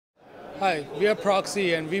Hi, we are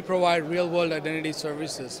Proxce and we provide real-world identity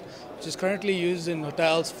services, which is currently used in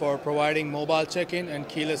hotels for providing mobile check-in and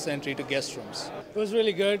keyless entry to guest rooms. It was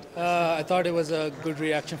really good. I thought it was a good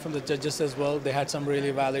reaction from the judges as well. They had some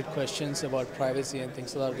really valid questions about privacy and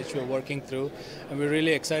things like that, which we're working through, and we're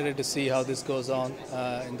really excited to see how this goes on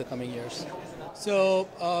in the coming years. So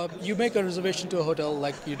you make a reservation to a hotel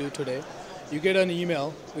like you do today. You get an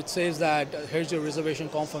email which says that here's your reservation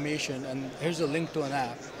confirmation and here's a link to an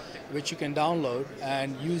app which you can download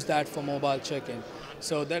and use that for mobile check-in.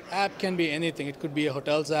 So that app can be anything. It could be a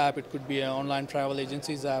hotel's app, it could be an online travel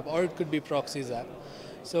agency's app, or it could be Proxce's app.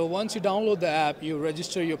 So once you download the app, you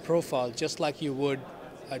register your profile just like you would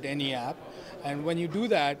at any app. And when you do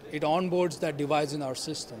that, it onboards that device in our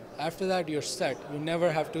system. After that, you're set. You never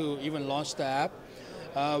have to even launch the app.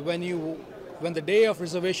 When the day of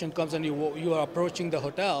reservation comes and you are approaching the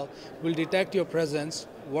hotel, we'll detect your presence,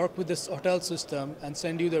 work with this hotel system, and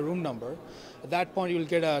send you the room number. At that point, you'll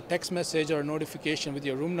get a text message or a notification with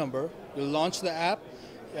your room number. You'll launch the app,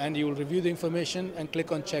 and you will review the information and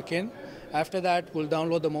click on check-in. After that, we'll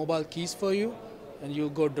download the mobile keys for you, and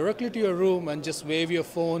you'll go directly to your room and just wave your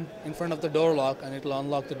phone in front of the door lock and it'll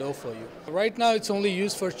unlock the door for you. Right now it's only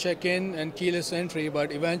used for check-in and keyless entry,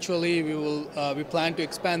 but eventually we plan to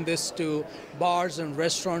expand this to bars and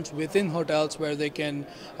restaurants within hotels where they can,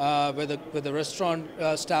 where the restaurant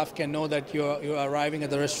staff can know that you're arriving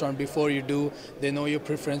at the restaurant before you do. They know your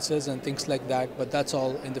preferences and things like that, but that's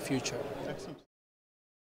all in the future.